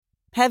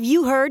Have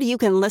you heard you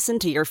can listen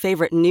to your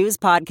favorite news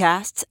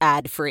podcasts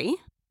ad-free?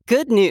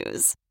 Good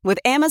news. With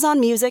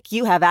Amazon Music,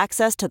 you have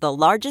access to the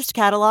largest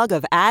catalog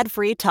of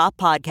ad-free top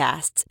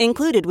podcasts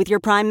included with your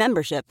Prime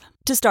membership.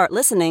 To start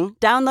listening,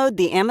 download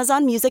the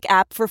Amazon Music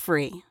app for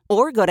free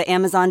or go to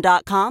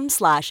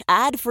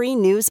amazon.com/ad-free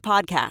news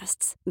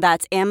podcasts.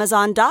 That's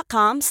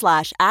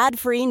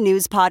amazon.com/ad-free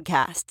news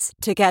podcasts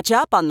to catch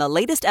up on the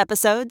latest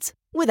episodes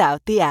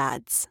without the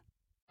ads.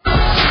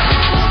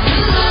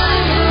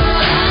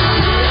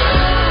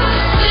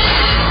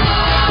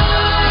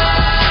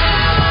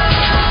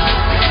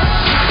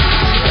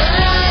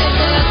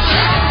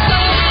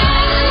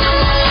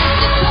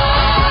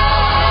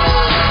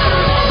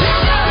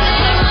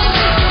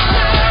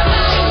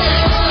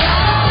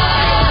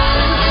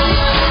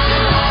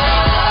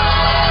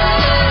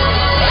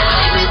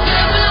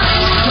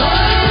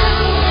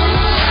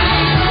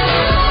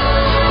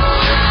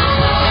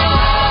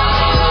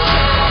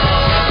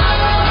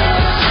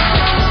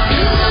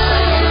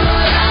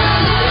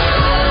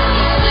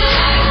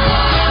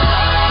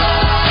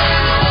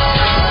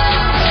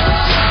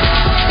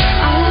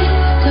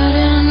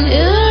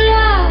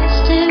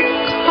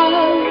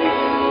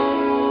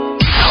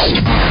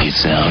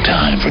 It's now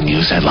time for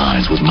news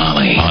headlines with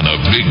Molly on a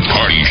big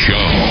party show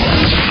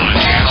on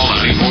Channel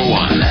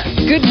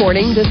 94.1. Good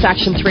morning. This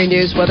Action 3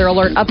 News Weather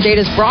Alert update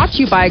is brought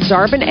to you by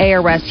Exarban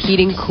ARS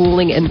Heating,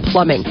 Cooling, and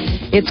Plumbing.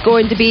 It's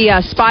going to be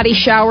spotty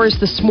showers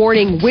this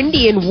morning,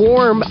 windy and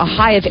warm, a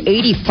high of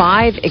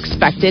 85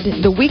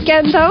 expected. The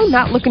weekend, though,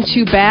 not looking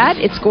too bad.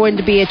 It's going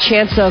to be a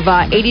chance of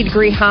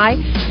 80-degree high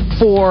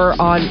for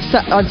on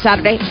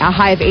Saturday, a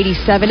high of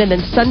 87, and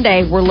then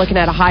Sunday we're looking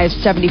at a high of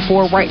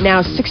 74. Right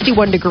now,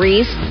 61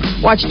 degrees.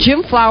 Watch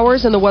Jim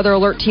Flowers and the Weather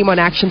Alert team on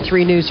Action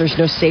 3 News. There's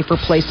no safer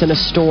place in a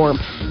storm.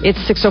 It's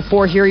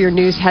 6:04. Here are your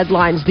news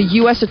headlines. The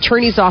U.S.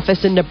 Attorney's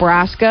Office in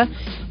Nebraska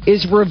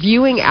is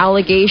reviewing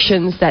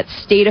allegations that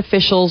state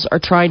officials are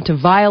trying to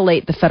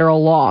violate the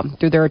federal law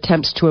through their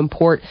attempts to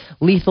import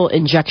lethal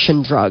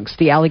injection drugs.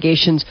 The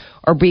allegations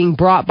are being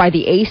brought by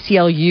the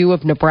ACLU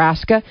of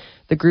Nebraska.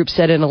 The group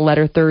said in a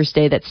letter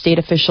Thursday that state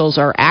officials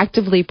are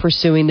actively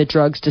pursuing the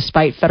drugs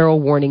despite federal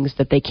warnings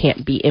that they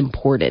can't be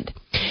imported.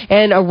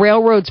 And a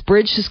railroad's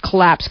bridge's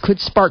collapse could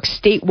spark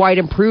statewide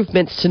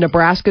improvements to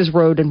Nebraska's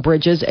road and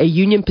bridges. A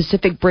Union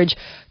Pacific bridge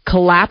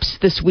collapsed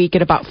this week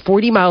at about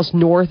 40 miles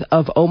north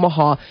of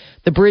Omaha.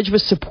 The bridge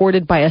was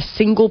supported by a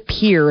single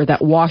pier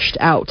that washed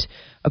out.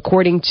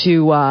 According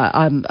to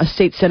a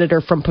state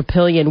senator from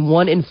Papillion,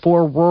 1 in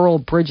 4 rural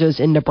bridges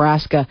in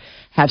Nebraska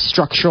have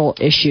structural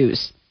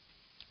issues.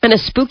 And a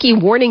spooky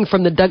warning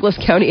from the Douglas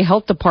County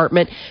Health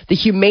Department. The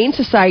Humane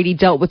Society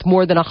dealt with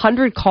more than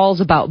 100 calls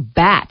about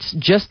bats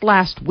just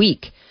last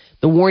week.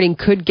 The warning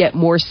could get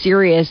more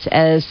serious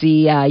as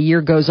the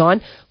year goes on.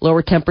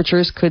 Lower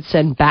temperatures could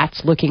send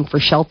bats looking for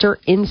shelter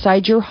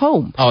inside your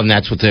home. Oh, and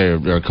that's what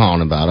they're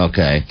calling about.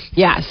 Okay.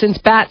 Yeah, since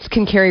bats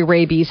can carry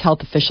rabies,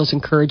 health officials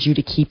encourage you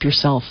to keep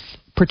yourself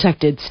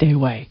protected. Stay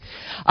away.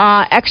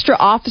 Extra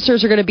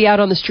officers are going to be out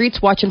on the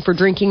streets watching for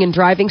drinking and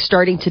driving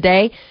starting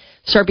today.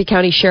 Sarpy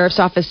County Sheriff's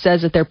Office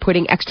says that they're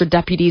putting extra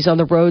deputies on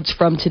the roads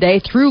from today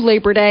through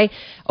Labor Day.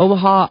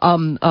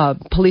 Omaha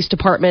Police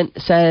Department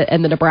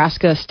and the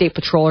Nebraska State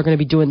Patrol are going to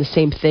be doing the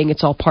same thing.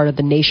 It's all part of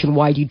the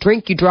nationwide You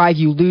Drink, You Drive,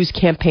 You Lose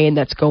campaign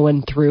that's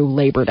going through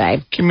Labor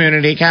Day.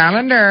 Community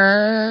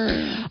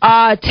calendar.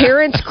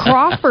 Terrence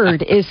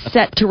Crawford is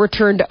set to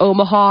return to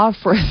Omaha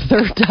for a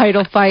third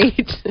title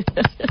fight.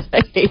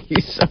 I hate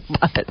you so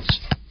much.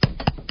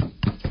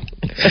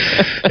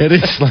 It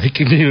is like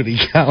community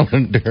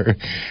calendar.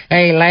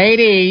 Hey,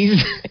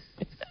 ladies.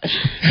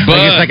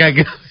 Bud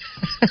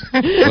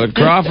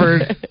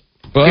Crawford.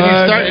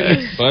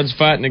 Bud's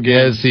fighting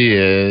again. Yes, he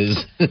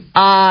is.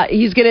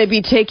 He's going to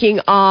be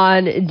taking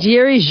on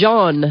Jerry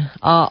Jean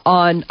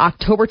on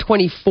October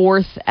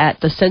 24th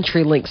at the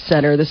CenturyLink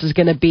Center. This is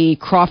going to be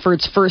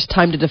Crawford's first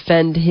time to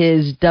defend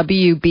his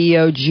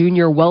WBO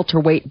junior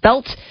welterweight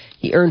belt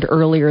he earned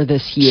earlier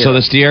this year. So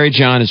this Thierry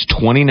John is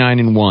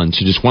 29-1.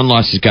 So just one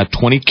loss. He's got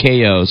 20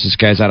 KOs. This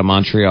guy's out of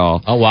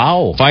Montreal. Oh,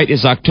 wow. Fight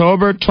is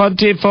October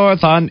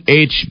 24th on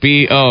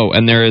HBO.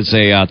 And there is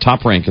a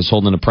Top Rank is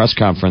holding a press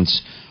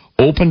conference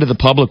open to the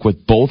public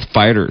with both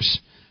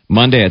fighters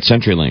Monday at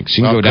CenturyLink. So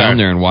you can go down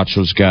there and watch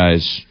those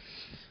guys.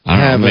 I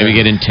don't know, maybe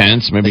get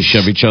intense, maybe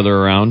shove each other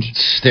around.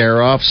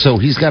 Stare off. So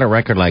he's got a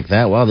record like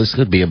that. Wow, this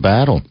could be a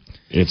battle.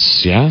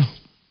 Yeah.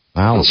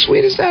 Wow. How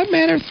sweet is that,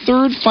 man? Our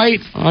third fight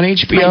on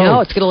HBO. I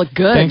know, it's going to look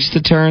good. Thanks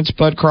to Terrence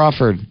Bud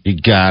Crawford.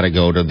 You got to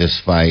go to this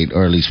fight,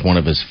 or at least one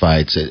of his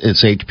fights.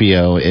 It's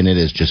HBO, and it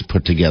is just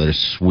put together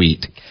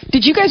sweet.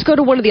 Did you guys go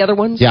to one of the other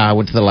ones? Yeah, I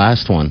went to the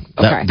last one.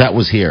 Okay. That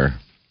was here.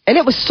 And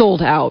it was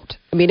sold out.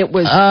 I mean, it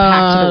was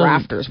packed to the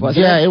rafters,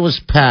 wasn't it? Yeah, it was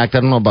packed. I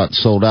don't know about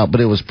sold out,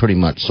 but it was pretty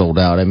much sold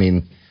out. I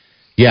mean,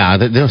 yeah,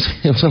 there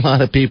was a lot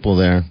of people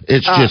there.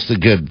 It's just a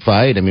good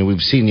fight. I mean, we've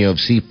seen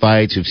UFC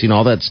fights. We've seen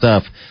all that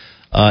stuff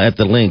at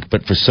the link,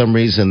 but for some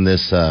reason,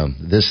 this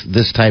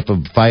type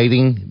of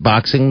fighting,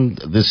 boxing,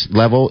 this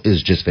level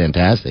is just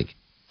fantastic.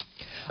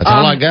 That's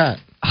all I got.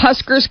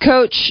 Huskers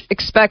coach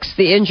expects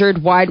the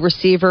injured wide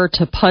receiver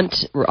to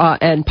punt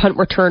and punt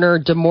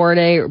returner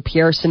DeMornay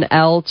Pearson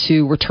L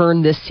to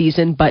return this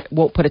season, but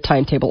won't put a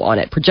timetable on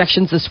it.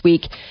 Projections this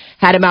week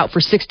had him out for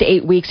 6 to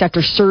 8 weeks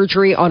after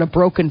surgery on a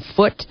broken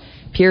foot.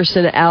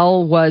 Pearson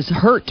L was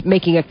hurt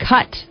making a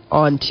cut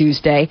on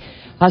Tuesday.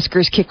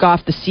 Huskers kick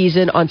off the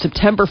season on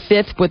September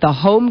 5th with a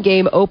home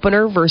game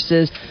opener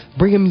versus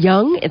Brigham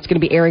Young. It's going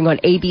to be airing on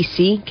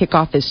ABC.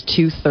 Kickoff is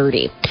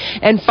 2:30.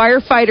 And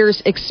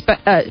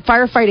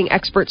firefighting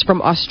experts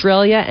from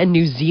Australia and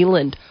New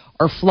Zealand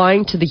are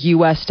flying to the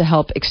U.S. to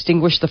help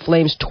extinguish the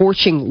flames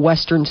torching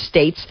western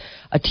states.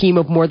 A team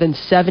of more than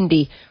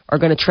 70 are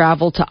going to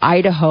travel to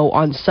Idaho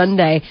on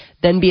Sunday,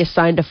 then be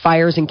assigned to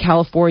fires in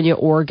California,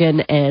 Oregon,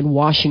 and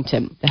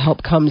Washington. The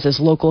help comes as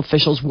local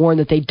officials warn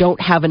that they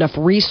don't have enough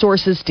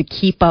resources to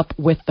keep up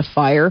with the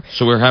fire.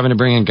 So we're having to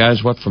bring in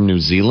guys, from New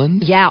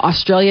Zealand? Yeah,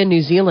 Australia and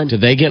New Zealand. Do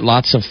they get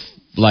lots of,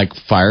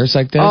 fires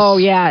like this? Oh,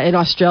 yeah, in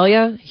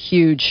Australia,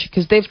 huge.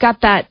 Because they've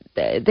got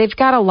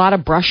a lot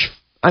of brush.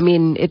 I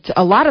mean, it's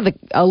a lot of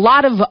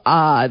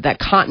that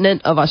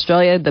continent of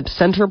Australia. The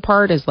center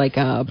part is like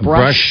a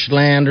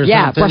brushland or something.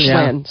 Yeah,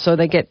 brushland. So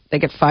they get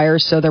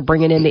fires. So they're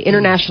bringing in the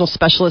international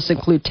specialists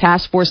include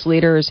task force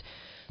leaders,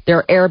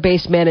 their air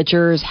base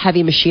managers,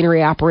 heavy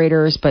machinery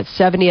operators, but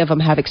 70 of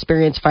them have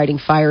experience fighting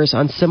fires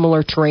on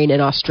similar terrain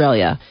in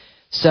Australia.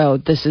 So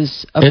this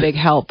is a big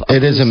help.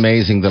 It is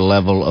amazing the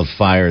level of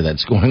fire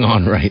that's going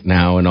on right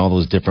now in all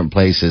those different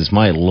places.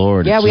 My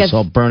Lord, it's just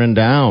all burning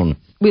down.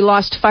 We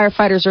lost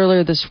firefighters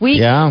earlier this week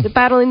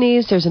battling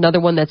these. There's another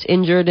one that's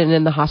injured and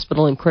in the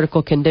hospital in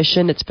critical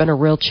condition. It's been a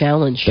real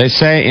challenge. They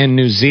say in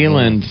New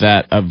Zealand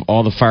that of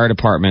all the fire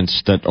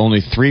departments, that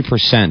only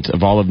 3%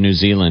 of all of New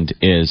Zealand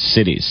is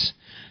cities.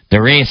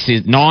 The rest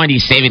is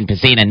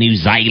 97% of New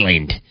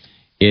Zealand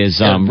is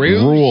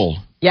rural.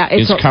 Yeah,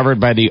 it's covered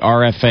by the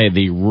RFA,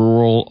 the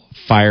Rural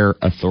Fire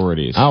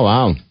Authorities. Oh,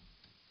 wow.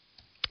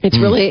 It's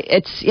really,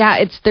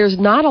 there's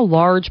not a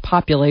large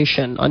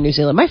population on New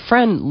Zealand.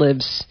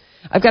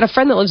 I've got a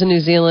friend that lives in New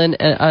Zealand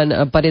and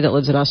a buddy that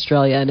lives in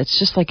Australia, and it's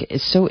just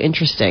it's so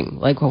interesting,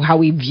 how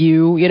we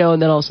view,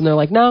 and then all of a sudden they're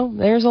like, no,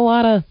 there's a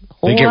lot of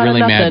They get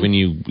really mad when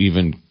you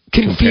even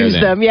confuse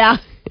them. Yeah.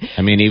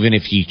 I mean, even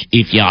if you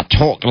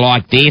talk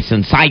like this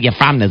and say you're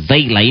from New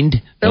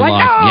Zealand, they're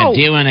like, no!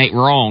 You're doing it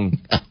wrong.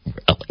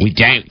 We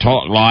don't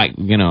talk like, I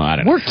don't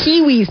know. We're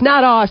Kiwis,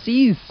 not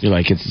Aussies. You're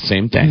like, it's the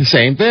same thing.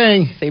 Same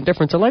thing. Same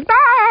difference. They're like,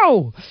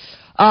 no!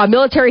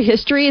 Military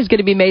history is going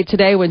to be made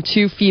today when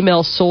 2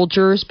 female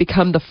soldiers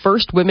become the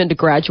first women to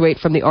graduate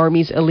from the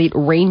Army's elite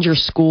Ranger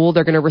School.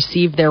 They're going to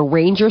receive their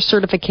Ranger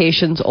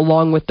certifications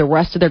along with the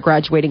rest of their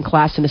graduating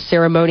class in a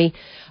ceremony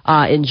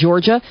in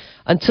Georgia.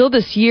 Until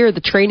this year,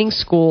 the training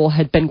school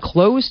had been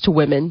closed to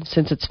women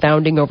since its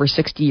founding over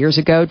 60 years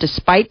ago.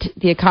 Despite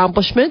the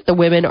accomplishment, the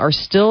women are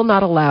still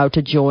not allowed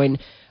to join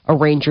a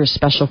Ranger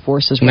Special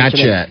Forces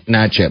regiment.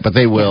 Not yet, but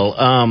they will.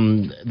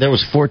 There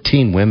was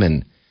 14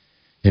 women,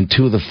 and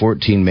 2 of the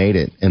 14 made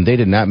it, and they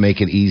did not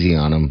make it easy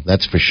on them,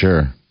 that's for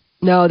sure.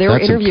 No, they were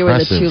interviewing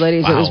impressive. the 2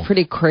 ladies. Wow. It was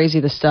pretty crazy,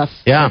 the stuff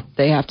that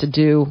they have to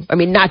do. I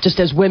mean, not just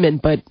as women,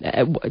 but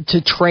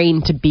to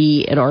train to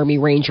be an Army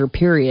Ranger,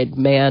 period.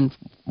 Man,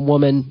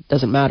 woman,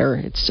 doesn't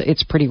matter.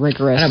 It's pretty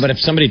rigorous. I know, but if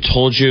somebody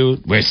told you,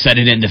 we're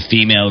sending in the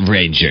female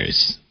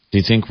Rangers, do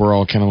you think we're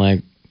all kind of like,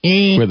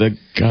 were the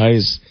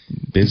guys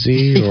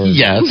busy? Or?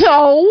 Yes.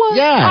 No.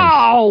 Yes.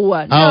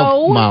 No.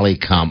 Oh, Molly,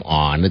 come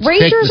on.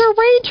 Rangers are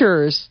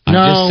Rangers. I'm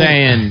just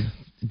saying.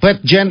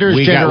 But gender's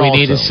we gender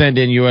need to also. send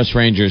in U.S.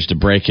 Rangers to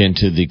break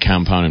into the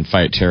compound and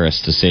fight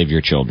terrorists to save your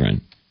children.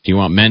 Do you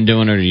want men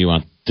doing it or do you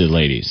want the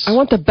ladies? I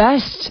want the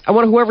best. I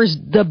want whoever's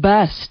the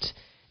best.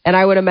 And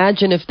I would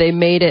imagine if they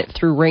made it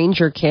through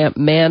Ranger camp,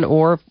 man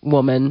or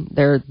woman,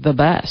 they're the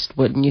best,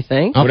 wouldn't you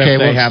think? Okay,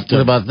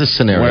 what about this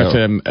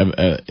scenario?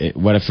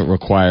 What if it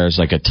requires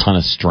like a ton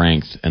of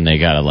strength and they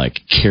got to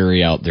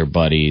carry out their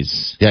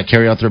buddies? Yeah,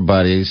 carry out their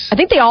buddies. I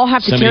think they all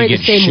have to carry the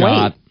same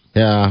weight.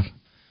 Yeah.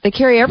 They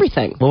carry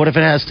everything. Well, what if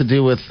it has to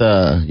do with,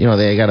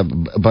 they got to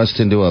bust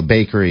into a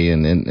bakery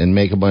and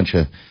make a bunch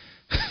of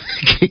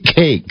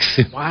cakes?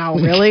 Wow,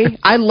 really?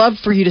 I'd love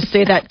for you to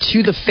say that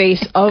to the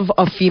face of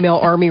a female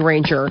Army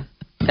Ranger.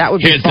 That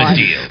would be fun.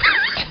 Here's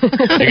the deal.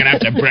 You're going to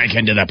have to break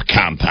into the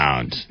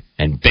compound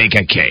and bake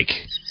a cake.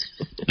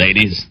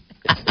 Ladies.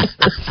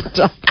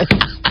 Stop it.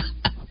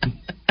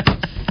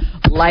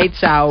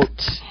 Lights out.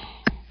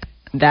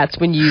 That's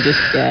when you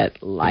just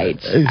get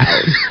lights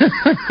out.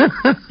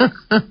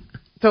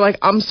 They're like,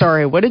 I'm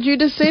sorry, what did you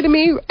just say to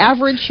me,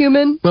 average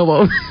human?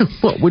 Well,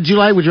 what would you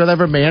like? Would you rather have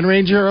a man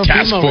ranger or a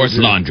Task female Force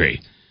ranger?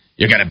 Laundry.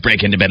 You got to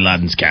break into Bin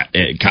Laden's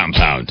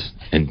compound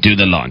and do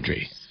the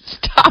laundry.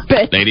 Stop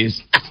it.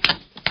 Ladies.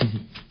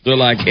 They're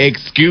like,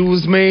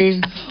 excuse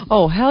me?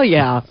 Oh, hell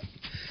yeah.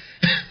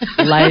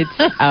 Lights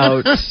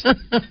out.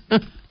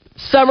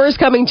 Summer's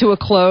coming to a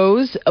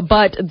close,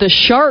 but the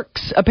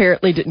Sharks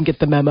apparently didn't get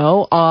the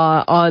memo.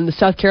 On the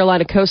South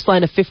Carolina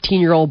coastline, a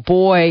 15-year-old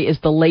boy is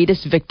the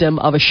latest victim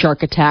of a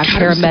shark attack.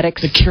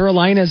 Paramedics. The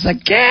Carolinas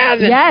again.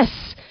 Yes.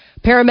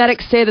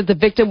 Paramedics say that the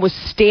victim was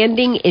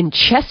standing in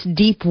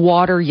chest-deep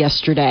water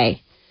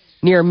yesterday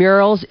near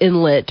Murrells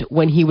Inlet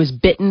when he was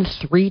bitten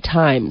 3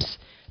 times.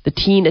 The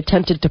teen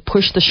attempted to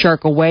push the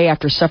shark away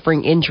after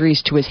suffering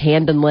injuries to his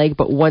hand and leg,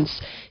 but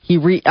once he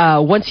reached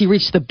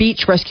the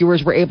beach,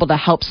 rescuers were able to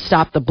help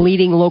stop the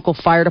bleeding. Local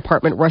fire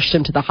department rushed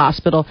him to the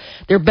hospital.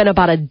 There have been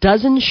about a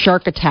dozen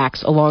shark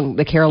attacks along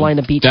the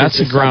Carolina beaches.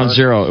 That's a ground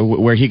zero.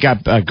 Where he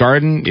got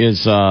Garden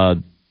is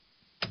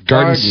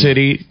Garden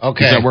City.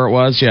 Okay. Is that where it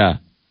was? Yeah.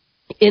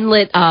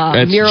 Inlet, it's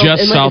Murrells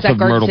just Inlet, south is that of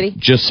Garden Myrtle. City?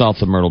 Just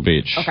south of Myrtle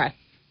Beach. Okay.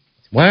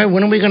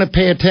 When are we going to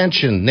pay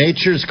attention?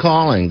 Nature's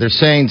calling. They're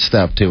saying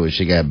stuff to us.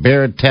 You got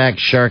bear attacks,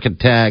 shark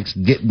attacks,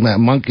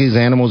 monkeys,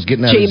 animals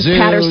getting out James of zoos.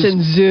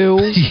 Patterson Zoo.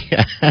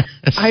 Yes.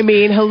 I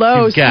mean,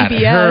 hello, You've got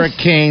CBS.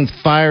 hurricanes,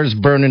 fires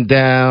burning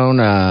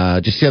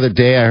down. Just the other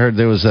day, I heard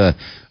there was a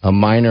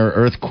minor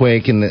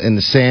earthquake in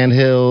the Sand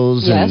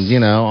Hills, Yes.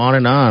 and on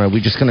and on. Are we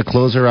just going to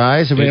close our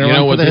eyes? Are we You gonna know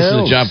run what for the this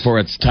hills? is a job for?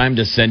 It's time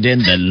to send in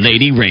the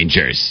Lady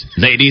Rangers.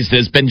 Ladies,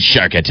 there's been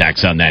shark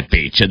attacks on that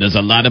beach, and there's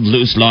a lot of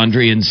loose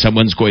laundry, and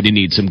someone's going to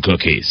need some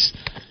cookies.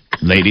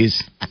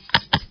 Ladies.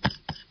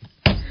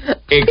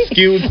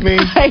 Excuse me?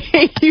 I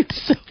hate you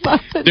so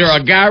much. There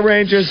are guy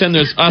rangers, and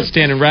there's us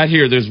standing right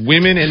here. There's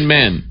women and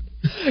men.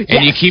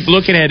 And you keep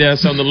looking at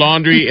us on the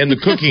laundry and the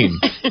cooking.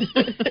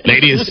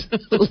 Ladies.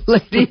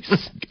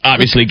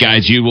 Obviously,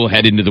 guys, you will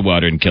head into the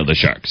water and kill the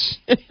sharks.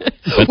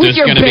 But there's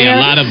going to be a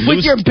lot of with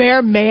loose... your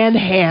bare man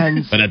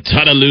hands. But a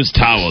ton of loose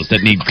towels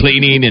that need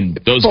cleaning, and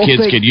those Folding.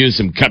 kids could use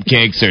some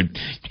cupcakes or,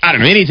 I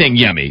don't know, anything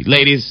yummy.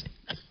 Ladies.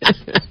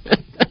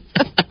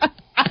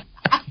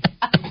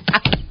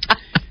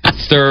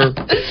 Sir,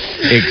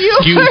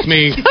 excuse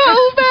me.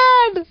 So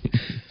bad.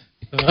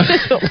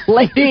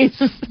 Ladies.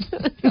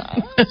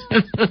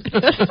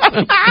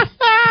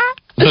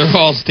 They're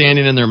all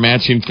standing in their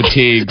matching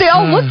fatigues. They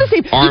all look the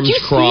same. Arms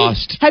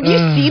crossed. Have you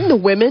seen the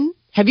women?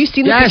 Have you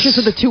seen the pictures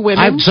of the 2 women?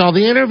 I saw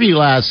the interview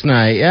last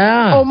night.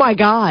 Yeah. Oh my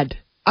God!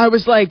 I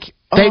was like,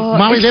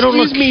 Molly, they don't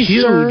look excuse me,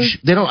 huge. sir.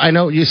 They don't. I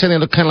know you said they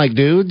look kind of like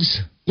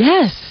dudes.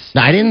 Yes.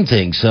 No, I didn't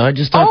think so. I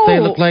just thought they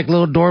Oh. looked like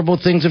little adorable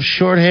things of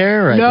short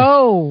hair.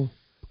 No.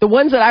 The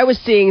ones that I was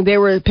seeing, they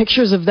were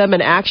pictures of them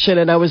in action,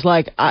 and I was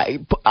like, I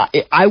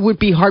would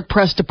be hard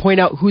pressed to point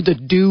out who the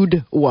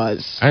dude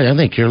was. I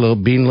think you're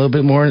being a little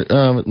bit more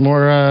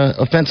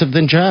offensive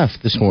than Jeff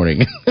this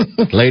morning,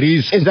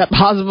 ladies. Is that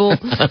possible?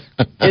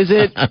 Is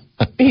it?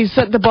 He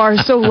set the bar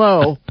so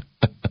low.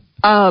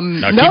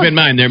 Now, keep in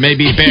mind, there may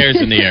be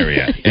bears in the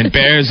area, and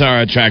bears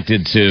are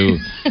attracted to,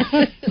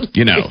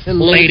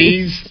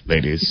 ladies.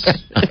 Ladies,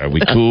 are we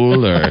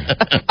cool, or...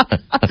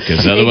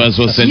 Because otherwise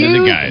we'll send in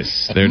the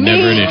guys. They're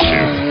never an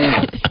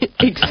issue.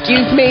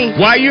 Excuse me?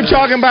 Why are you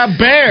talking about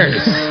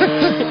bears?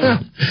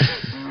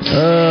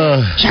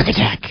 Shark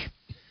attack.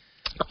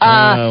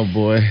 Oh,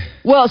 boy.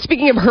 Well,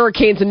 speaking of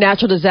hurricanes and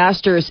natural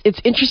disasters,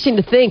 it's interesting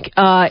to think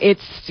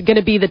it's going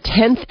to be the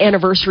 10th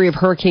anniversary of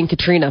Hurricane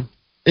Katrina.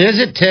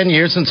 Is it 10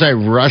 years since I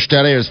rushed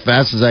out of here as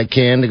fast as I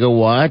can to go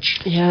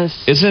watch?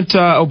 Yes. Isn't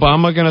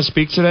Obama going to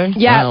speak today?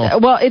 Yeah,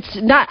 well, it's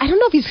not. I don't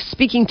know if he's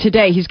speaking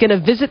today. He's going to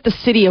visit the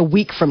city a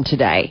week from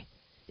today.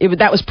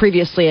 That was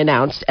previously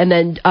announced. And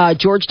then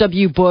George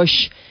W.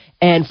 Bush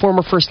and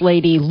former First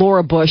Lady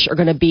Laura Bush are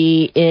going to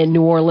be in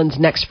New Orleans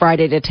next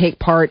Friday to take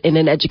part in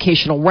an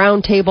educational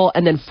roundtable.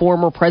 And then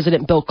former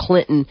President Bill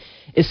Clinton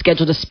is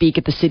scheduled to speak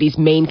at the city's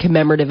main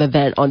commemorative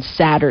event on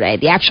Saturday,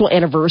 the actual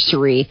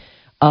anniversary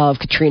of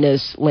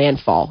Katrina's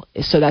landfall.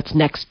 So that's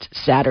next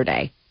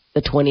Saturday,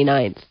 the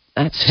 29th.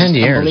 That's 10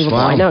 years. Unbelievable.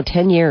 Wow. I know,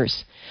 10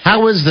 years.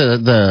 How is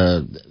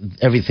the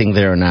everything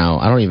there now?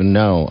 I don't even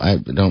know. I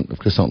don't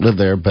live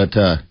there, but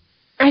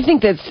I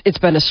think it's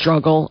been a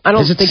struggle. I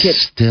don't think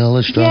it's still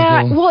a struggle.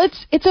 Yeah, well,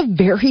 it's a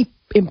very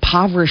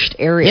impoverished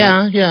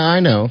area. Yeah,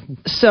 I know.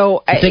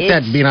 So I think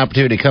that'd be an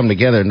opportunity to come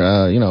together,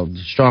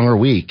 strong or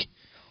weak.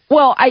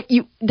 Well,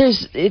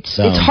 it's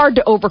hard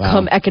to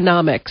overcome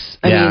economics.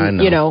 I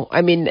know.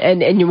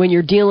 And when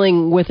you're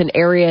dealing with an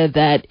area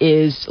that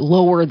is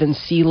lower than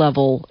sea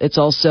level, it's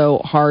also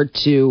hard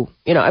to,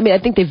 I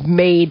think they've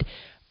made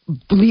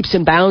leaps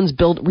and bounds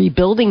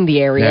rebuilding the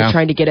area,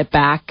 trying to get it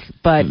back.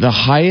 But the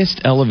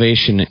highest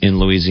elevation in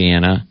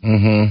Louisiana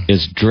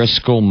is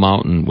Driscoll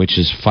Mountain, which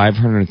is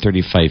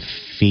 535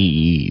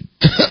 feet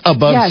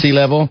above sea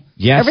level.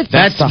 Yes,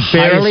 that's the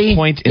highest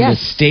point in the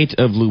state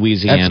of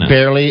Louisiana. That's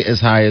barely as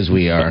high as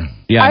we are.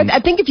 Yeah, I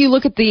think if you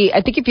look at the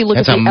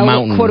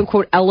quote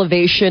unquote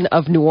elevation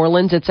of New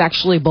Orleans, it's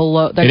actually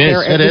below.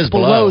 It is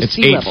below. It's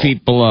sea 8 level.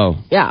 feet below.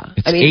 Yeah,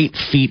 it's 8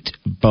 feet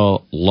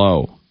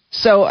below.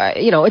 So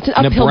it's an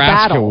uphill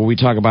Nebraska, battle. where we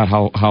talk about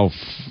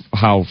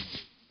how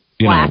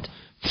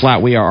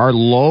flat we are. Our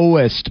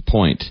lowest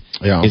point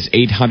is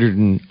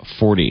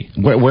 840.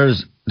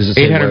 Where's does it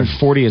say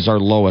 840 is our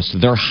lowest.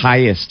 Their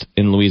highest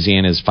in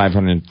Louisiana is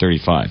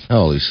 535.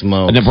 Holy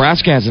smokes!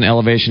 Nebraska has an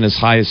elevation as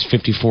high as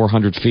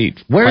 5,400 feet.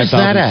 Where is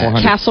that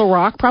at? Castle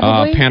Rock,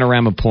 probably.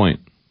 Panorama Point.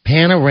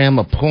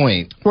 Panorama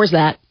Point. Where's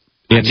that?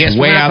 It's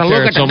way out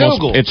there.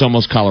 It's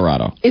almost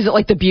Colorado. Is it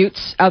like the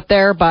Buttes out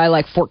there by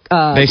like Fort?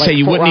 They say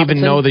you Fort wouldn't Robinson?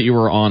 even know that you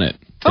were on it.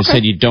 They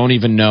said you don't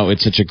even know.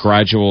 It's such a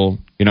gradual.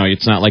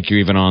 It's not like you're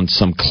even on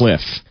some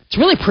cliff. It's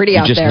really pretty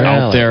you're out just there.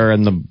 Out there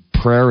in the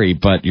prairie,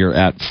 but you're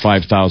at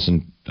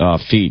 5,000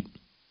 feet.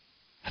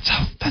 That's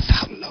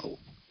how low.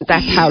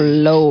 That's how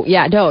low.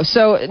 Yeah, no.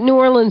 So New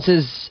Orleans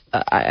is.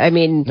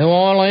 New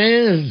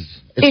Orleans.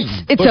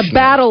 It's a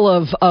battle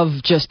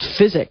of just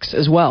physics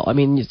as well. I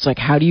mean, it's like,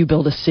 how do you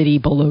build a city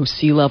below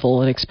sea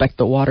level and expect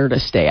the water to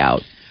stay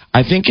out?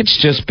 I think it's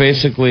just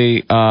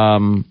basically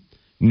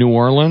New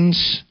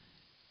Orleans.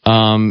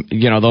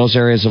 Those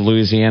areas of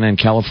Louisiana and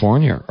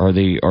California are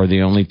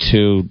the only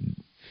two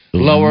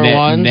lower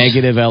ones,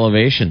 negative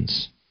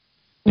elevations.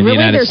 In really,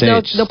 the United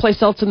there's States. no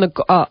place else in the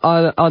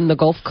on the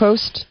Gulf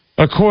Coast.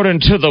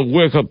 According to the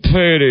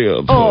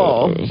Wikipedia.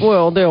 Oh,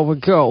 well, there we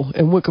go.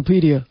 And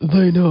Wikipedia,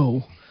 they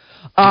know.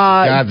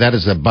 God, that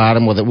is the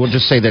bottom. We'll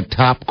just say the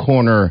top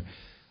corner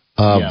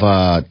of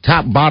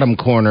bottom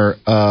corner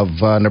of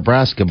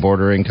Nebraska,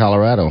 bordering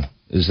Colorado.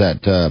 Is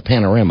that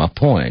Panorama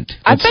Point?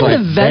 I've been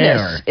to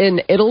Venice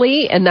in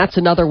Italy, and that's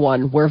another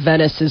one where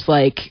Venice is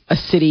like a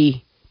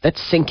city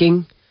that's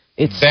sinking.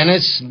 It's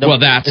Venice.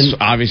 That's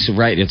obviously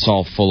right. It's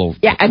all full of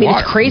I mean,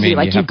 water. it's crazy. You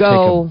have to take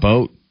a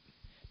boat.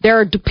 There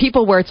are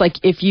people where it's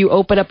like if you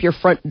open up your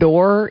front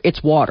door,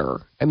 it's water.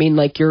 I mean,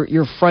 like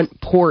your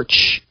front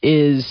porch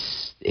is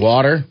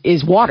water.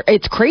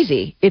 It's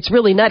crazy. It's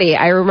really nutty.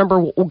 I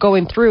remember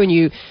going through and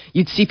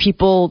you'd see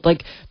people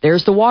like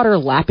there's the water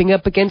lapping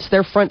up against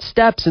their front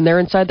steps and they're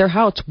inside their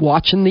house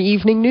watching the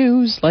evening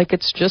news like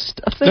it's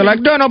just a thing. They're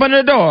like, don't open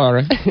the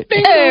door.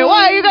 Hey,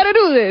 why you gotta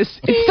do this?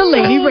 It's the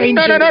Lady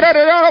Ranger. No, don't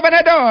open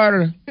the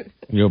door.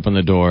 You open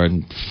the door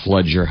and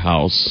flood your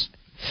house.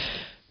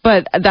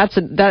 But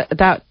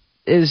that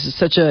is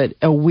such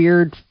a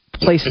weird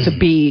place to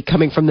be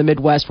coming from the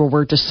Midwest where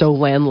we're just so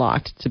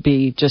landlocked to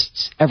be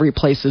just every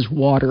place is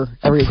water.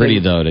 Everything. Pretty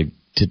though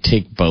to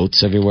take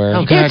boats everywhere.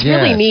 Oh, God, it's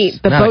really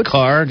neat. The Not boats, a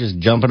car, just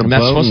jump in a boat.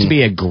 That's supposed to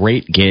be a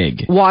great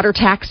gig. Water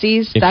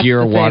taxis. If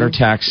you're a the water thing.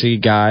 taxi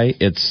guy,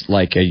 it's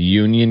like a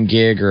union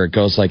gig, or it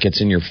goes like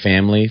it's in your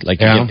family.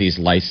 Like you get these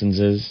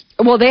licenses.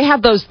 Well, they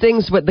have those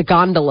things with the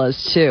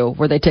gondolas too,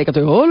 where they take up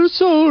over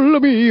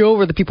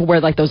the people wear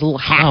like those little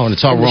hats. Oh, and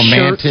it's all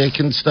romantic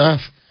and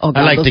stuff. Oh,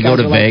 God, I like those to go guys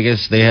to are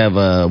Vegas. They have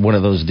one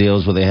of those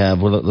deals where they have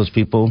those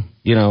people,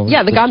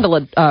 Yeah, the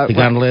gondola. The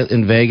gondola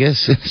in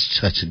Vegas. It's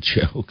such a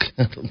joke.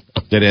 I don't know.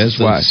 It is?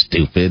 So Why?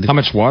 Stupid. How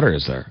much water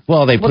is there?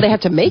 Well, they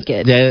have to make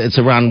it. It's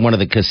around one of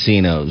the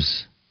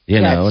casinos,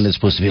 and it's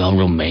supposed to be all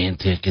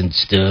romantic and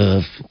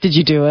stuff. Did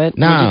you do it?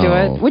 No. Would you do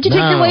it? Would you take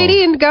your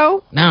lady and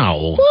go?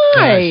 No.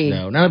 Why? Gosh,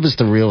 no. None of it's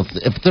the real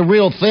if it's the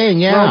real thing,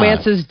 yeah.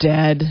 Romance is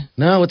dead.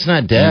 No, it's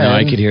not dead.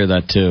 I could hear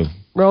that too.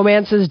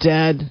 Romance is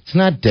dead. It's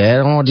not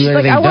dead. I don't want to do She's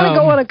anything like, I want dumb. to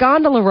go on a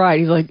gondola ride.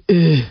 He's like,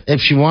 ugh. If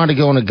she wanted to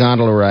go on a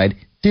gondola ride,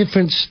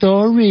 different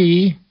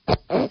story.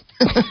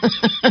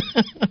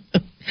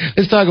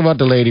 Let's talk about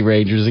the Lady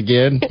Rangers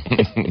again.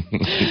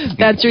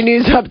 That's your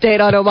news update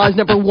on Omaha's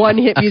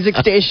 #1 hit music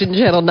station,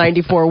 Channel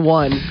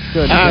 94.1.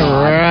 Good All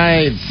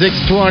right,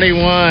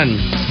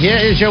 6:21. Here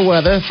is your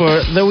weather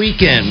for the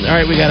weekend. All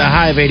right, we got a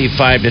high of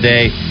 85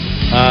 today.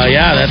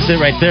 That's it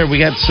right there. We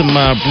got some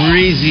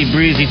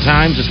breezy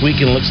times this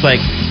weekend. Looks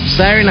like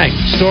Saturday night,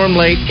 storm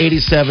late,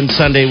 87.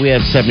 Sunday, we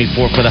have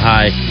 74 for the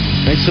high.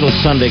 Nice little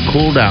Sunday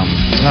cool down.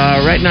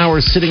 Right now,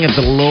 we're sitting at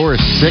the lower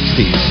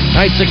 60s.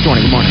 All right,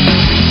 6:20. Good morning.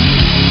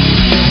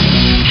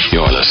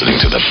 You're listening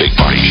to The Big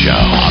Party Show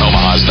on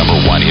Omaha's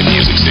 #1 hit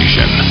music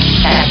station.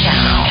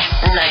 Channel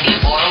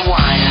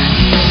 94.1.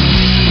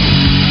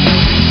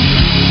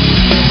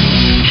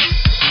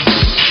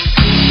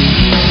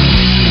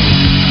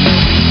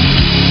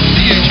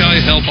 DHI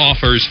Health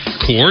offers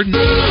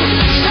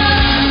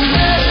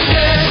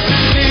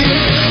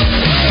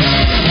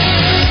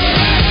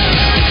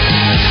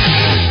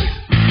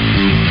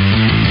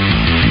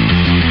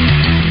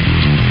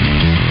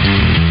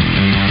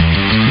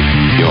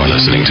You're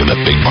listening to The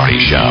Big Party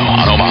Show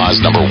on Omaha's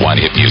 #1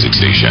 hit music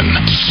station.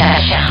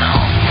 Channel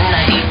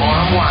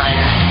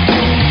 94.1.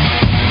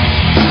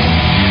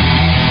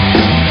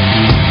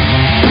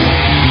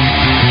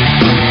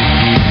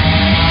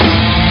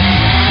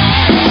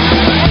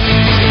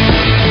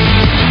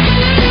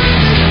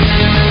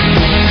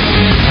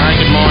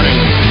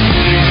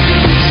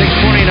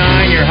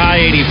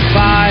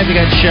 We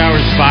got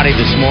showers spotty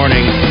this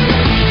morning.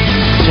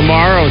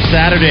 Tomorrow,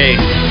 Saturday,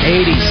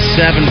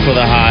 87 for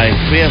the high.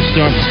 We have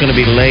storms. It's going to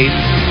be late.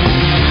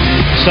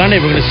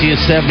 Sunday, we're going to see a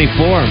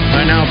 74.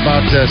 Right now,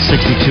 about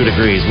 62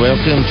 degrees.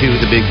 Welcome to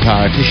the Big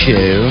Party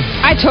Show.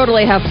 I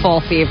totally have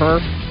fall fever.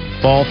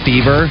 Fall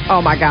fever?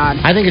 Oh, my God.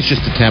 I think it's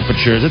just the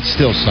temperatures. It's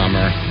still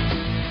summer.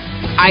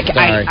 I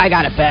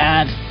got it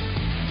bad.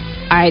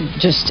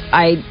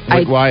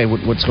 Why?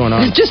 What's going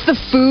on? Just the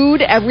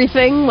food,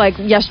 everything. Like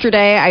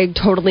yesterday, I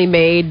totally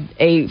made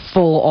a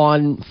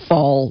full-on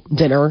fall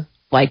dinner.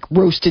 like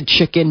roasted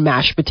chicken,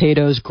 mashed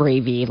potatoes,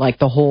 gravy, like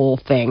the whole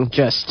thing,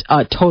 just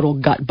a total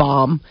gut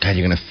bomb. God,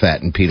 you're going to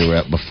fatten Peter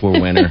up before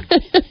winter.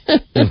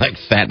 You're like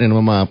fattening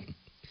him up.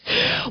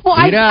 Well,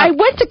 I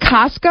went to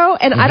Costco,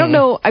 and I don't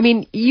know. I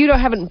mean,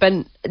 haven't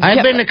been. I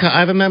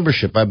have a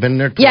membership. I've been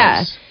there twice.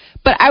 Yeah,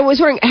 but I was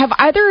wondering, have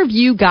either of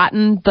you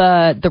gotten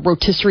the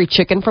rotisserie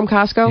chicken from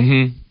Costco?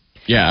 Mm-hmm.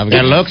 Yeah,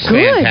 it looks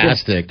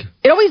fantastic.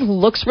 It always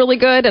looks really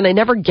good, and I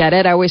never get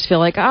it. I always feel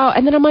like,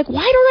 and then I'm like,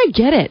 why don't I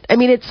get it? I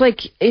mean, it's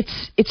like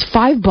it's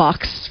 $5.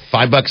 $5,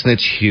 and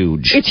it's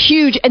huge. It's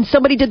huge, and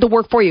somebody did the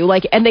work for you.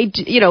 Like, and they,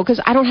 because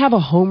I don't have a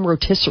home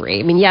rotisserie.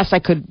 I mean, yes, I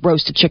could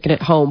roast a chicken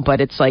at home, but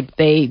it's like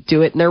they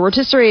do it in their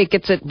rotisserie. It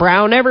gets it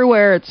brown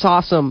everywhere. It's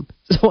awesome.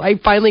 So I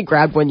finally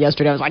grabbed one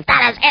yesterday. I was like,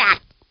 that is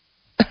it.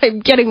 I'm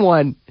getting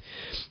one.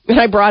 And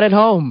I brought it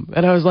home,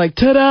 and I was like,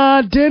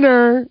 "Ta-da,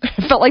 dinner!"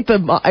 I felt like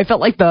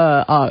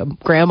the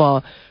grandma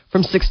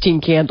from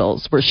 16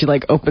 Candles, where she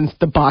like opens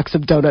the box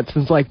of donuts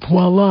and is like,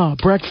 "Voila,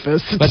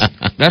 breakfast." But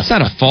that's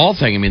not a fall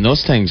thing. I mean,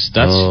 those things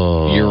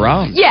year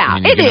round. Yeah, I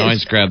mean, you can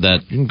always grab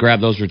that. You can grab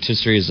those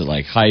rotisseries at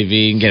like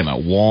Hy-Vee. You can get them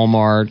at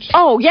Walmart.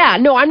 Oh yeah,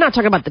 no, I'm not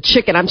talking about the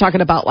chicken. I'm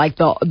talking about like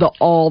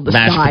all the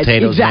mashed sides.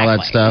 potatoes Exactly. and all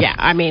that stuff. Yeah,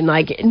 I mean,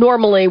 like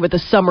normally with a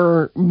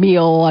summer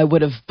meal, I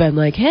would have been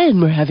like, "Hey,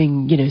 and we're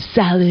having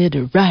salad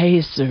or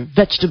rice or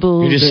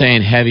vegetables." You're just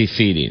saying heavy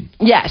feeding.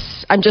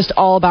 Yes, I'm just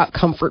all about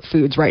comfort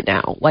foods right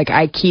now. Like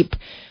I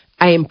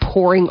am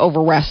poring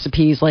over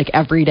recipes like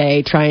every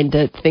day, trying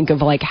to think of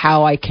like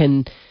how I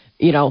can,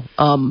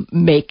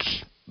 make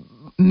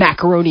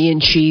macaroni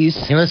and cheese.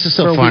 This is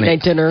so for funny. A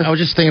weeknight dinner. I was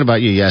just thinking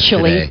about you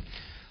yesterday,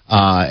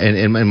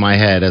 in my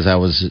head as I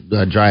was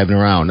driving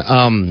around,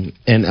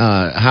 and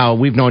how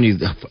we've known you.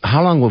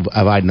 How long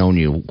have I known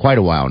you? Quite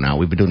a while now.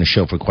 We've been doing the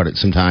show for quite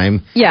some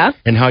time. Yeah.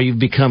 And how you've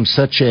become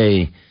such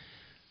a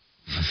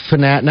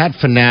not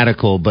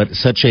fanatical, but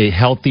such a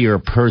healthier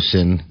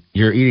person.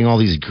 You're eating all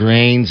these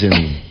grains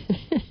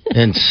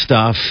and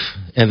stuff,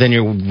 and then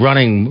you're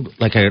running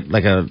like a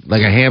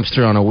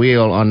hamster on a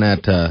wheel on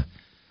that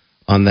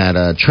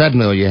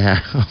treadmill you have.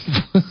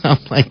 I'm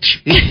like,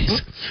 jeez,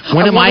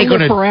 when am I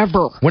going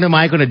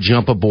to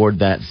jump aboard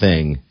that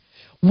thing?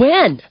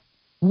 When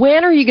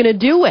are you going to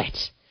do it?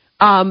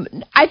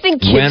 I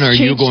think kids when are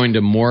you going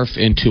to morph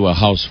into a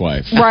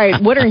housewife? Right.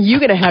 When are you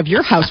going to have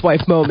your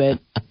housewife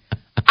moment?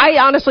 I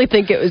honestly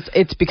think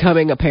it's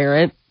becoming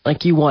apparent.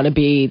 Like you want to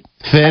be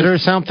fit or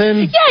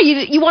something? Yeah,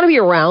 you want to be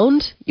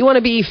around. You want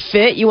to be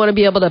fit. You want to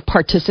be able to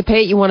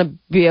participate. You want to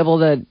be able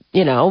to,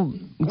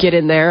 get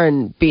in there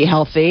and be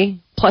healthy.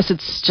 Plus,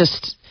 it's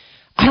just,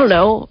 I don't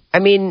know. I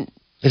mean...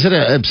 Is it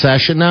an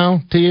obsession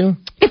now to you?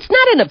 It's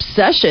not an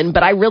obsession,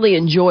 but I really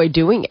enjoy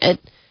doing it.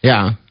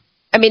 Yeah.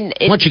 I mean...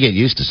 Once you get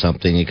used to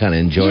something, you kind of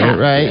enjoy it,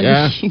 right?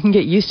 Yeah. You can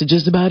get used to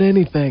just about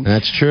anything.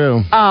 That's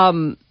true.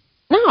 No,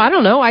 I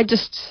don't know. I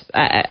just...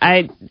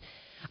 I've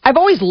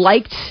always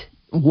liked...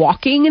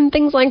 walking and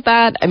things like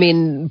that. I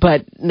mean,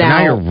 but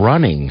now you're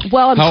running.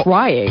 Well, I'm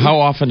trying. How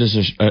often does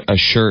a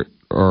shirt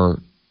or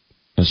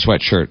a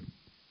sweatshirt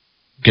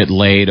get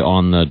laid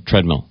on the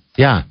treadmill?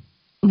 Yeah.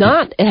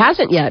 It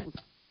hasn't yet.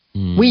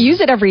 We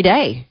use it every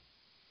day.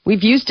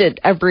 We've used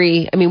it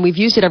every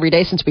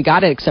day since we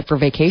got it, except for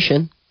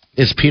vacation.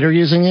 Is Peter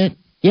using it?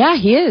 Yeah,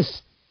 he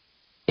is.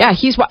 Yeah,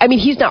 he's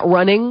not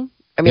running.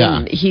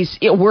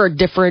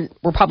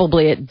 We're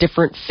probably at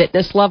different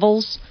fitness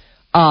levels.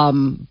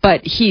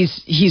 But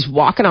he's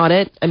walking on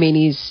it. I mean,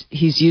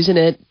 he's using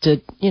it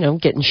to,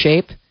 get in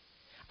shape.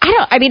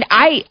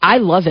 I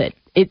love it.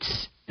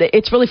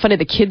 It's really funny.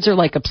 The kids are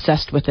like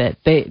obsessed with it.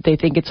 They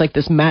think it's like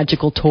this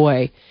magical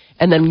toy.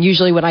 And then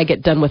usually when I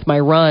get done with my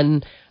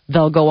run,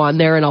 they'll go on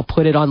there and I'll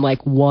put it on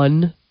like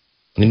 1.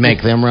 And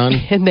make them run?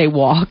 And they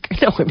walk.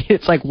 No, I mean,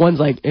 it's like one's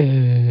like, I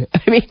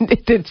mean,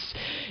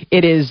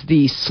 it is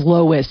the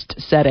slowest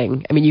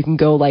setting. I mean, you can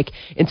go like,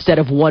 instead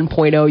of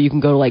 1.0, you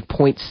can go to like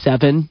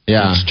 0.7.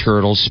 Yeah. It's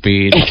turtle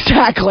speed.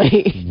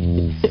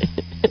 Exactly.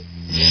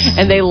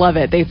 And they love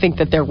it. They think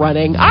that they're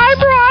running. I'm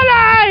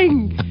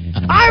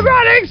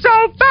running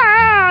so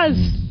fast.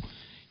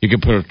 You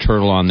can put a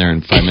turtle on there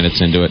and 5 minutes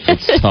into it,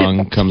 its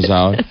tongue comes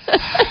out.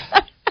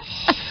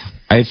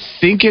 I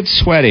think it's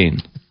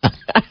sweating.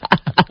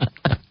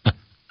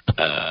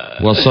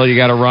 Well, so you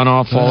got to run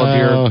off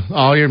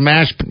all your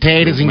mashed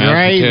potatoes and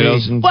gravy.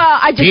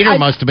 Peter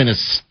must have been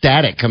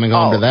ecstatic coming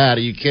home to that.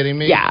 Are you kidding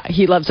me? Yeah,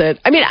 he loves it.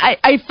 I mean,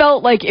 I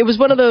felt like it was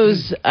one of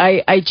those.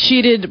 I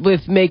cheated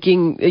with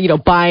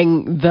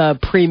buying the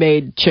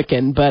pre-made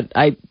chicken, but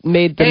I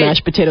made the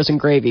mashed potatoes and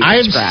gravy.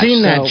 I've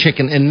seen that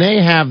chicken, and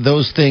they have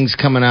those things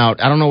coming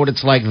out. I don't know what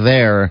it's like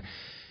there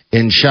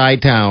in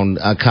Chi-Town,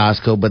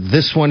 Costco, but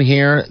this one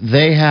here,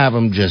 they have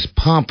them just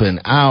pumping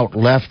out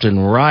left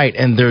and right,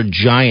 and they're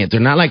giant.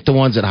 They're not like the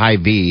ones at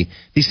Hy-Vee.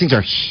 These things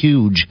are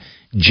huge,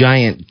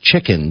 giant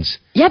chickens.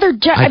 Yeah, they're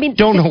I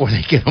don't know where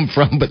they get them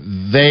from, but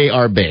they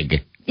are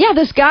big. Yeah,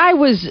 this guy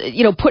was,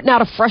 putting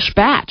out a fresh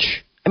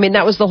batch. I mean,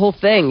 that was the whole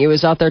thing. He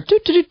was out there,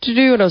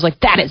 and I was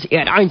like, that is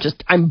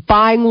it. I'm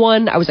buying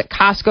one. I was at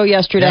Costco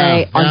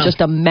yesterday on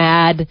just a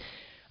mad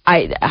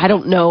I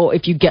don't know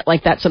if you get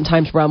like that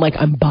sometimes where I'm like,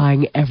 I'm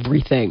buying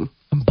everything.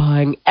 I'm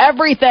buying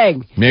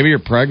everything. Maybe you're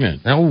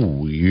pregnant.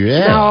 Oh,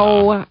 yeah.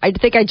 No, I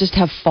think I just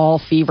have fall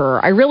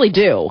fever. I really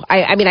do.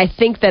 I mean, I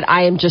think that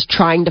I am just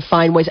trying to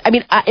find ways. I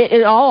mean,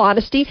 in all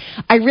honesty,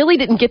 I really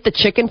didn't get the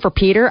chicken for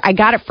Peter. I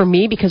got it for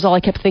me because all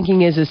I kept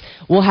thinking is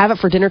we'll have it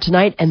for dinner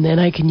tonight, and then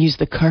I can use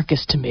the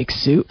carcass to make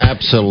soup.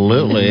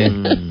 Absolutely.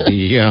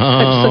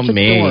 I'm such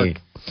a dork.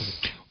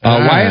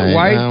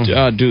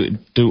 Why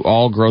do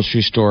all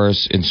grocery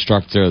stores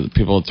instruct the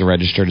people at the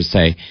register to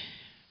say,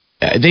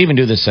 they even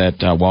do this at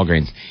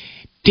Walgreens,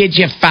 did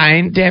you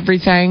find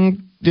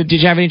everything? Did you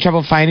have any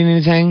trouble finding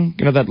anything?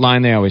 You know that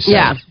line they always say.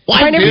 Yeah.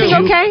 Find everything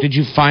okay? Did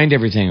you find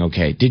everything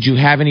okay? Did you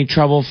have any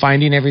trouble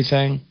finding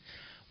everything?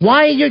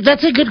 Why?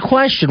 That's a good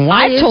question.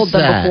 Why I've told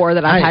them before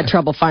that I've had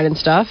trouble finding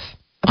stuff.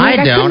 I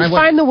couldn't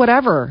find the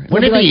whatever.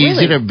 Wouldn't it be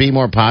easy to be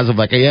more positive?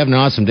 Like, hey, you have an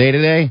awesome day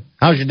today?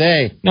 How's your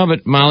day? No,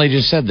 but Molly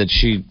just said that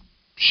she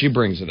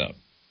brings it up.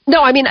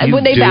 No, I mean,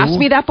 when they've asked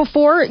me that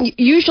before,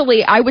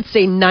 usually I would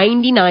say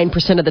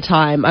 99% of the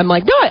time, I'm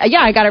like, no, yeah,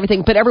 I got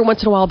everything. But every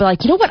once in a while, I'll be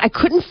like, you know what? I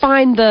couldn't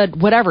find the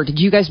whatever. Did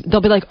you guys, they'll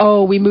be like,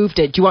 oh, we moved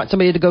it. Do you want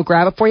somebody to go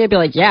grab it for you? I'd be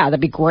like, yeah,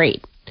 that'd be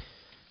great.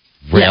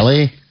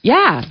 Really?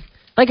 Yeah.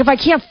 Like if I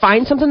can't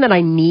find something that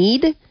I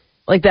need,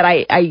 like that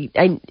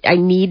I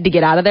need to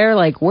get out of there,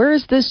 like where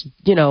is this,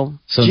 So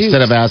juice?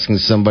 Instead of asking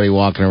somebody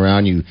walking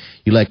around, you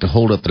like to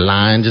hold up the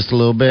line just a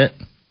little bit?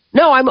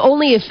 No, I'm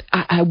only if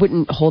I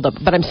wouldn't hold up,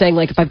 but I'm saying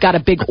like if I've got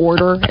a big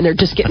order and they're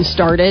just getting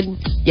started,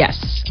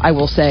 yes, I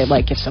will say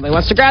like if somebody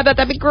wants to grab that,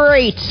 that'd be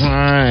great.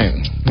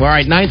 All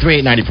right,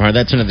 938-94.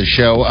 That's another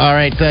show. All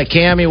right,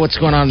 Cammie, what's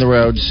going on the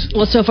roads?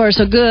 Well, so far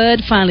so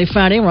good. Finally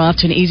Friday, we're off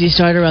to an easy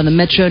start around the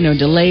metro. No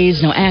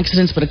delays, no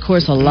accidents, but of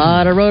course a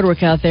lot of road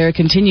work out there. It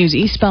continues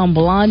eastbound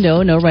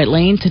Blondo, no right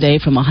lane today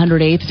from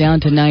 108th down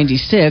to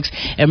 96,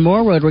 and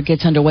more road work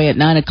gets underway at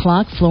 9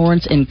 o'clock.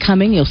 Florence and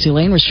Cumming, you'll see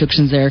lane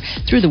restrictions there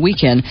through the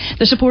weekend.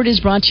 The support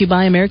is brought to you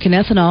by American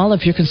Ethanol.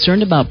 If you're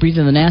concerned about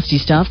breathing the nasty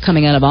stuff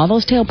coming out of all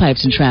those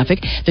tailpipes in traffic,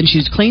 then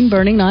choose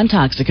clean-burning,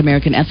 non-toxic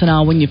American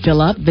Ethanol when you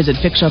fill up. Visit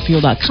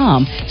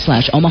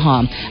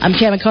fixourfuel.com/Omaha. I'm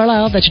Cammie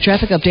Carlisle. That's your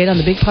traffic update on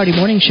the Big Party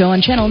Morning Show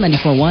on Channel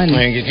 94.1.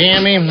 Thank you,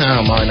 Cammie.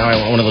 Oh, my, now I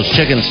want one of those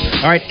chickens.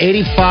 All right,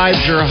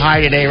 85's your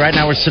high today. Right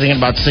now we're sitting at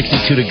about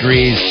 62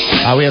 degrees.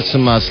 We have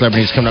some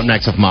celebrities coming up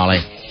next with Molly.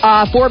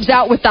 Forbes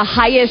out with the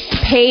highest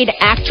paid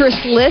actress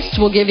list.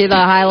 We'll give you the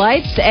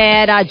highlights.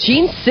 And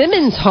Gene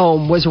Simmons'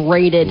 home was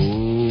raided.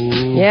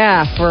 Ooh.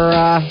 Yeah, for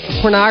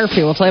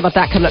pornography. We'll tell you about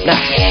that coming up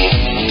next.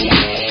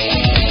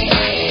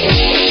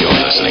 You're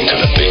listening to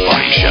The Big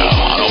Party Show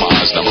on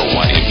Omaha's #1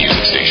 hit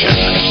music station.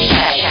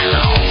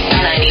 Channel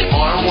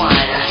 94.1.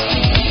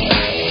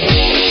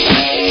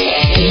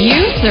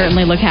 You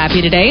certainly look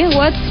happy today.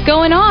 What's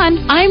going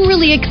on? I'm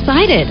really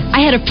excited.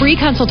 I had a free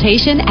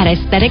consultation at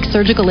Aesthetic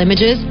Surgical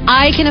Images.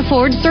 I can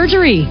afford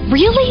surgery.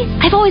 Really?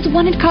 I've always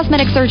wanted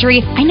cosmetic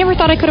surgery. I never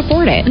thought I could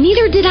afford it.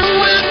 Neither did I.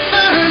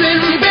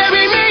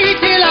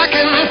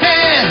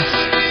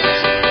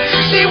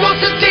 She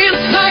wants to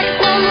dance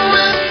like one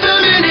my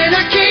son, and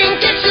I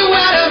can't get you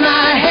out of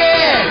my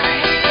head.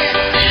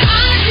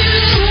 I can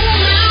move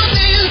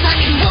mountains, I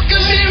can work a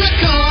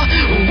miracle,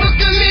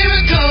 work a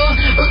miracle.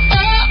 Oh,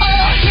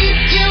 oh, keep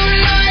you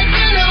like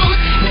you know,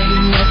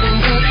 ain't nothing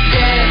but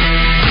that.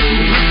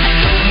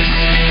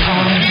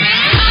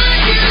 I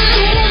can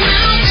move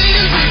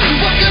mountains, I can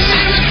work a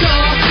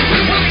miracle,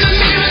 work a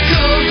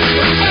miracle.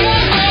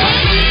 Oh, oh,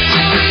 keep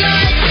you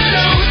like you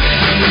know,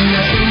 ain't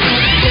nothing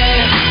but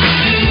that.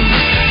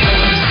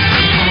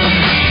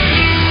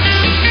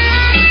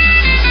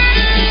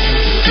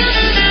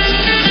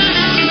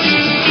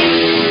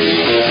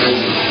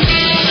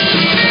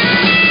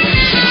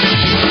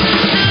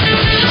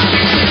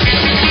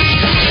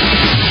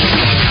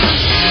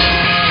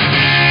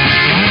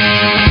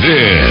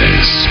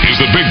 This is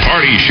The Big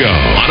Party Show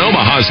on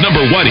Omaha's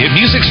 #1 hit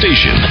music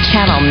station.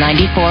 Channel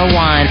 94.1. All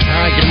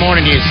right, good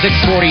morning to you.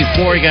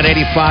 644, you got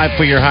 85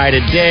 for your high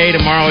today.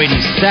 Tomorrow,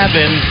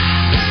 87.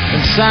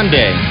 And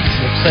Sunday,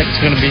 looks like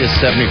it's going to be a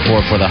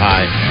 74 for the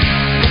high.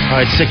 All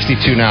right,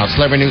 62 now.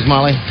 Celebrity news,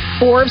 Molly?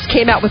 Forbes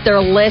came out with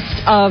their list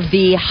of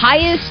the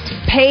highest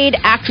paid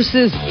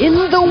actresses in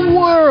the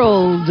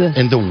world.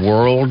 In the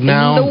world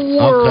now? In the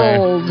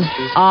world.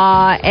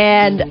 Okay.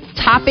 And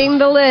topping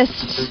the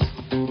list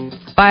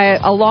by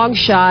a long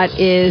shot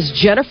is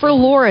Jennifer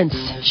Lawrence.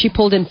 She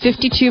pulled in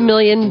 $52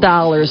 million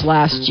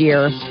last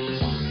year.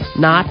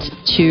 Not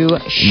too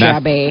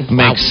shabby. That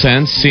makes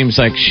sense. Seems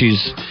like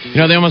she's...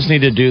 they almost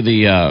need to do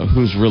the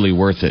who's really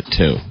worth it,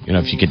 too.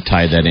 If you could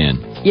tie that in.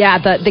 Yeah,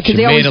 because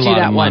they always do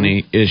that one. She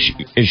made a lot of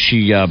money. Is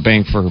she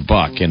bang for her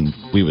buck? And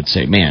we would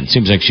say, man,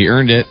 seems like she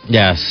earned it.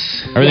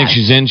 Yes. Everything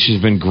she's in, she's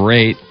been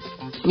great.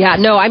 Yeah,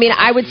 no, I mean,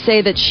 I would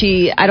say that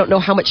I don't know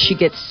how much she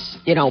gets,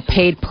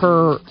 paid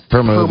per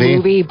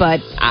movie,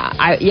 but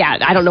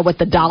I don't know what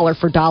the dollar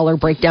for dollar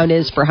breakdown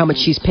is for how much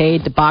she's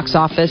paid the box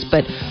office,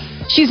 but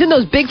She's in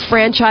those big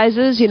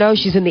franchises, you know.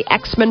 She's in the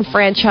X-Men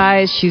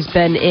franchise. She's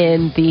been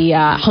in the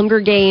Hunger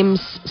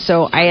Games.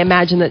 So I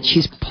imagine that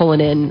she's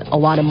pulling in a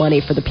lot of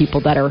money for the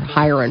people that are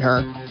hiring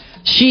her.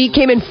 She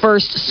came in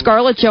first.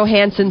 Scarlett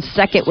Johansson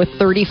second with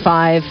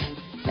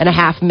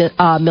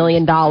 $35.5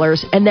 million.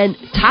 And then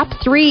top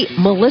three,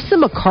 Melissa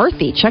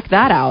McCarthy. Check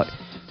that out.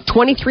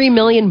 $23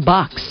 million.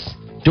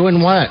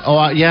 Doing what?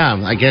 Oh,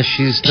 yeah. I guess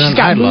she's done. She's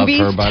got I movies,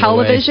 love her, by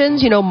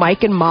televisions, you know,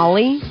 Mike and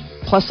Molly,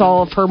 plus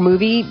all of her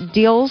movie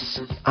deals.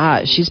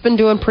 She's been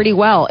doing pretty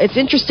well. It's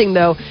interesting,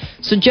 though.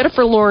 So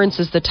Jennifer Lawrence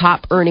is the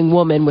top earning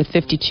woman with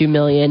 $52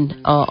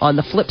 million. On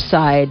the flip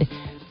side,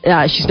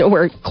 she's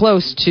nowhere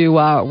close to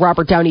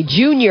Robert Downey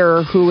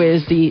Jr., who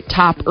is the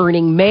top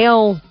earning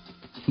male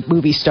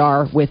movie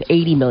star with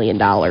 $80 million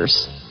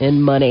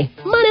in money.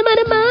 Money.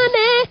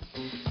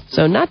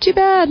 So not too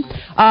bad.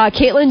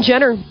 Caitlyn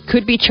Jenner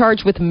could be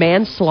charged with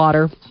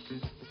manslaughter.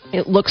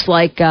 It looks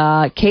like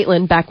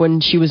Caitlyn, back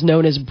when she was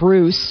known as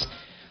Bruce,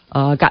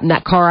 got in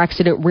that car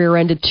accident,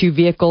 rear-ended two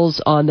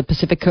vehicles on the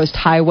Pacific Coast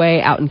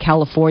Highway out in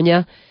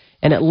California,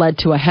 and it led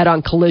to a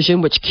head-on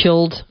collision which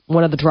killed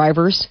one of the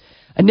drivers.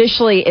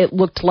 Initially, it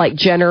looked like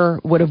Jenner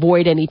would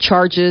avoid any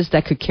charges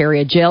that could carry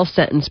a jail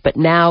sentence, but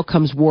now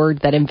comes word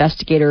that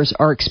investigators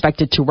are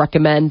expected to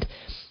recommend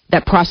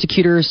that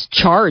prosecutors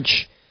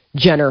charge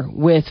Jenner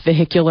with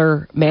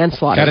vehicular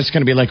manslaughter. God, it's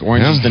going to be like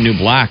Orange is the New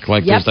Black.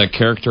 Like there's that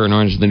character in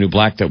Orange is the New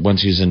Black that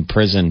once he's in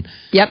prison,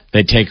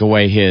 they take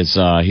away his,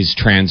 he's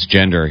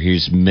transgender,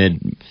 he's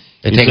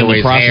They take away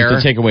his hair?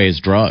 They take away his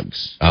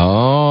drugs.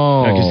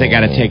 Oh. Because they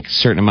got to take a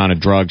certain amount of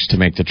drugs to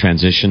make the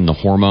transition, the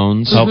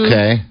hormones.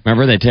 Okay.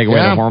 Remember, they take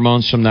away the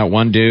hormones from that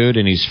one dude,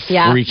 and he's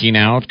freaking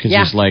out because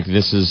he's like,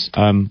 this is,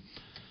 I'm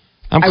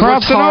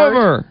crossing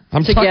over.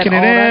 I'm tucking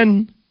it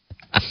in.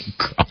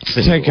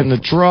 Taking the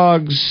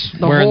drugs,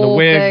 wearing the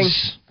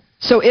wigs. Thing.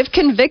 So if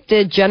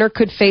convicted, Jenner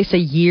could face a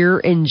year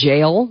in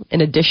jail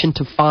in addition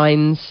to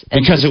fines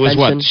and because suspension.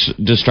 it was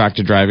what?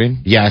 Distracted driving?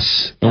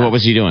 Yes. And what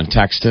was he doing?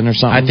 Texting or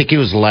something? I think he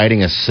was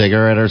lighting a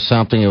cigarette or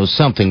something. It was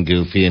something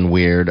goofy and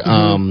weird.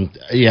 And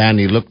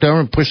he looked over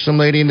and pushed some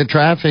lady into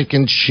traffic,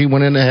 and she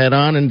went in head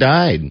on and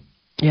died.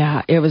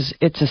 Yeah,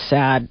 it's a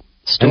sad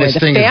story.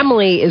 The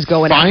family is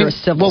going after a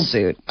civil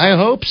suit. I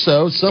hope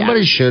so.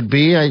 Somebody should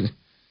be.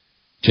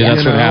 See,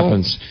 that's what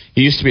happens.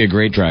 He used to be a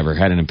great driver,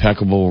 had an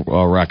impeccable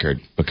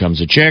record.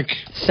 Becomes a chick.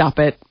 Stop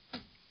it.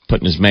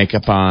 Putting his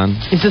makeup on.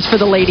 Is this for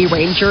the Lady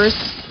Rangers?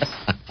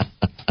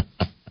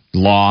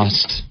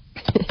 Lost.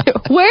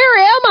 Where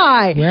am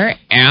I?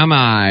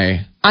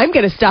 I'm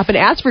going to stop and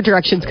ask for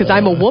directions because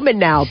I'm a woman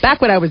now. Back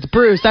when I was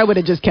Bruce, I would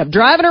have just kept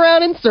driving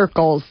around in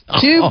circles.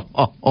 Too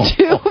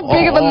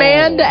big of a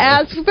man to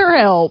ask for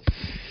help.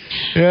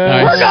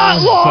 Yeah, we're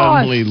not lost.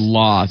 Suddenly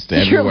lost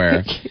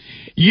everywhere.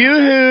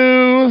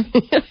 Yoo-hoo!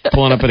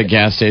 Pulling up at a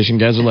gas station,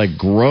 guys are like,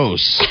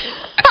 gross.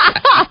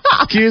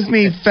 Excuse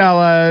me,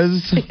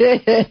 fellas.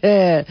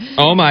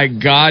 Oh my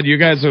God, you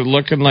guys are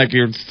looking like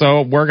you're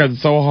working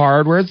so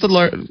hard. Where's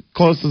the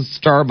closest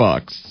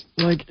Starbucks?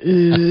 Like,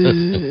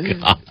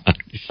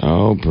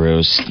 oh,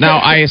 Bruce. Now,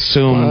 I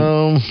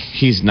assume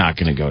he's not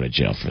going to go to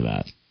jail for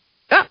that.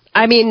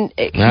 I mean,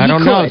 I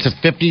don't know. It's a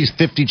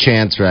 50-50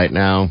 chance right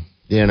now.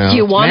 You know, do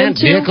you want him to?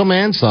 Vehicle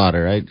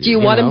manslaughter. Do you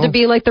want him to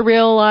be like the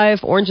real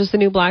live Orange is the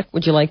New Black?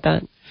 Would you like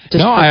that?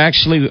 I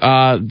actually,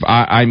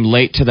 I'm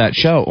late to that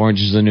show, Orange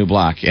is the New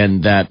Black,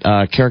 and that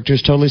character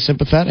is totally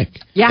sympathetic.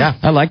 Yeah.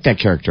 I like that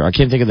character. I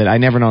can't think of that. I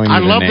never know any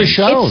of their names. I love the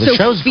show. The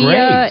show's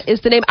great.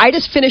 Is the name. I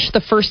just finished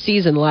the first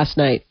season last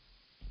night.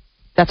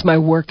 That's my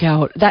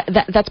workout.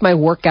 That's my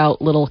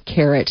workout little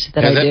carrot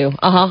that I do.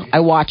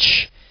 I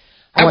watch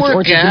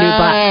Orange is the New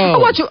Black. I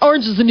watch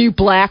Orange is the New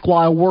Black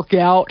while I work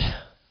out.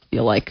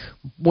 Feel like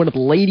one of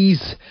the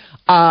ladies.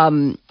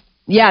 I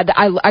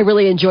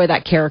really enjoy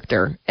that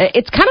character.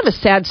 It's kind of a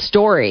sad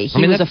story.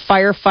 He was a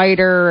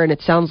firefighter, and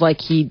it sounds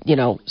like he,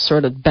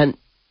 sort of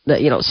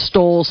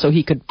stole so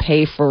he could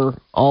pay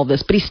for all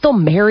this. But he's still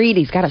married.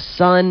 He's got a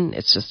son.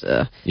 It's just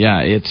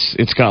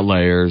it's got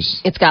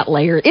layers. It's got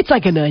layers. It's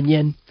like an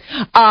onion.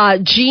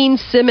 Gene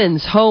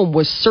Simmons' home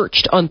was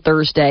searched on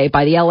Thursday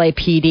by the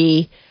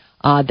LAPD.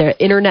 The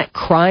Internet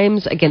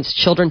Crimes Against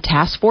Children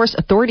Task Force.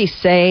 Authorities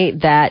say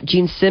that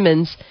Gene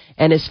Simmons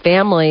and his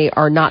family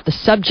are not the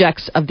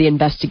subjects of the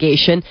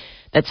investigation,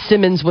 that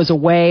Simmons was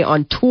away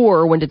on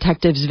tour when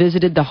detectives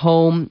visited the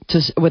home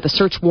with a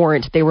search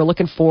warrant. They were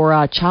looking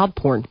for child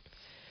porn.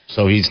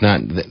 So he's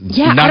not...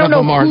 I don't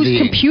know whose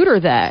computer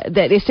that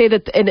they say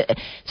that...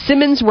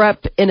 Simmons'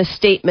 rep in a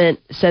statement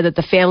said that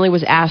the family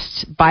was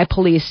asked by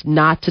police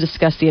not to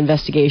discuss the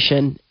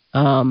investigation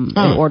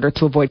in order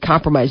to avoid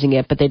compromising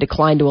it, but they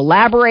declined to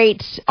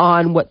elaborate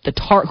on what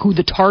who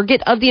the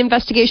target of the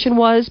investigation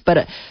was.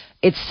 But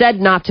it's said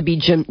not to be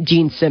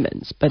Gene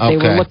Simmons, but they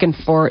were looking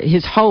for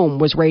his home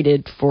was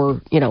raided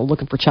for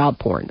looking for child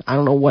porn. I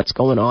don't know what's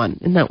going on.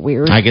 Isn't that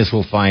weird? I guess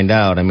we'll find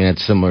out. I mean,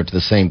 it's similar to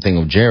the same thing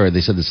with Jared.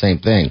 They said the same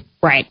thing.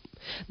 Right.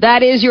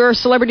 That is your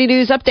celebrity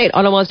news update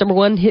on Omaha's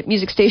 #1 hit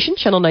music station,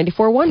 Channel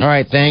 94.1. All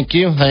right, thank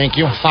you. All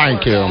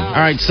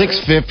right,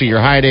 6:50.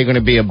 Your high day going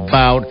to be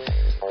about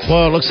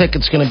Well, it looks like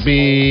it's going to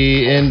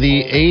be in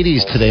the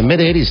 80s today,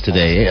 mid-80s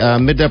today,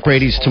 mid to upper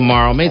 80s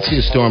tomorrow. May see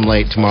a storm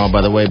late tomorrow,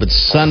 by the way, but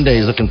Sunday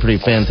is looking pretty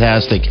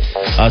fantastic.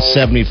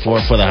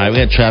 74 for the high. We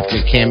got traffic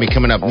at Canby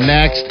coming up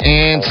next,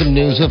 and some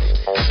news of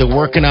the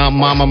working out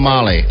Mama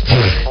Molly.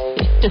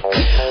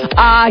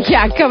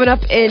 Coming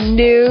up in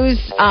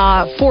news,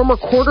 former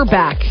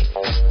quarterback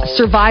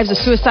survives a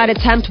suicide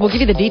attempt. We'll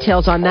give you the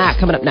details on that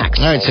coming up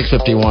next. All right,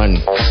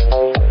 6:51.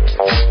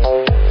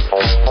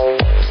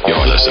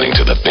 You're listening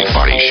to The Big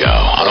Party Show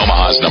on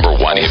Omaha's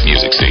 #1 hit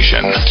music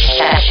station.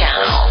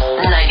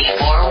 Channel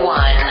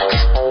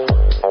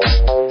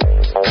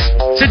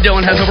 94.1. Sid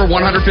Dillon has over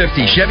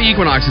 150 Chevy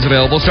Equinoxes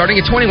available starting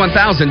at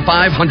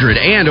 $21,500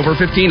 and over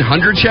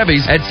 1,500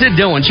 Chevys at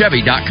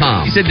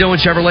SidDillonChevy.com. Sid Dillon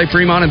Chevrolet,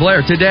 Fremont and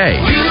Blair today.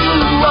 You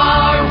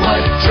are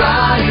what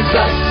drives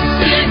us.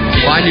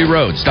 Find new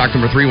roads. Stock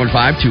number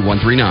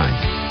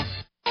 315-2139.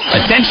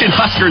 Attention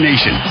Husker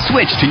Nation,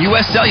 switch to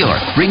U.S. Cellular.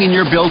 Bring in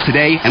your bill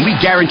today and we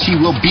guarantee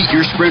we'll beat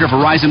your Sprint or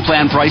Verizon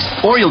plan price,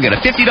 or you'll get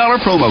a $50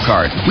 promo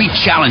card. We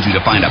challenge you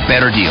to find a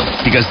better deal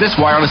because this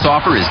wireless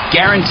offer is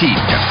guaranteed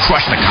to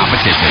crush the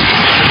competition.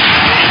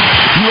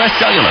 U.S.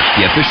 Cellular,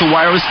 the official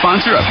wireless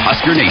sponsor of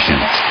Husker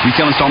Nation.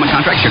 Retail installment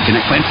contract, shared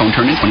connect plan, phone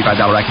turn-in, $25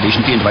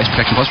 activation fee, and device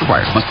protection plus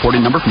required. Must port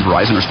in number from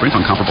Verizon or Sprint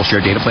on comparable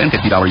shared data plan.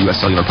 $50 U.S.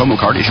 Cellular promo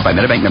card issued by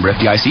MetaBank, member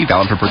FDIC,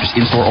 valid for purchase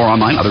in-store or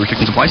online. Other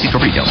restrictions apply. See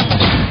store for details.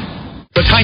 The time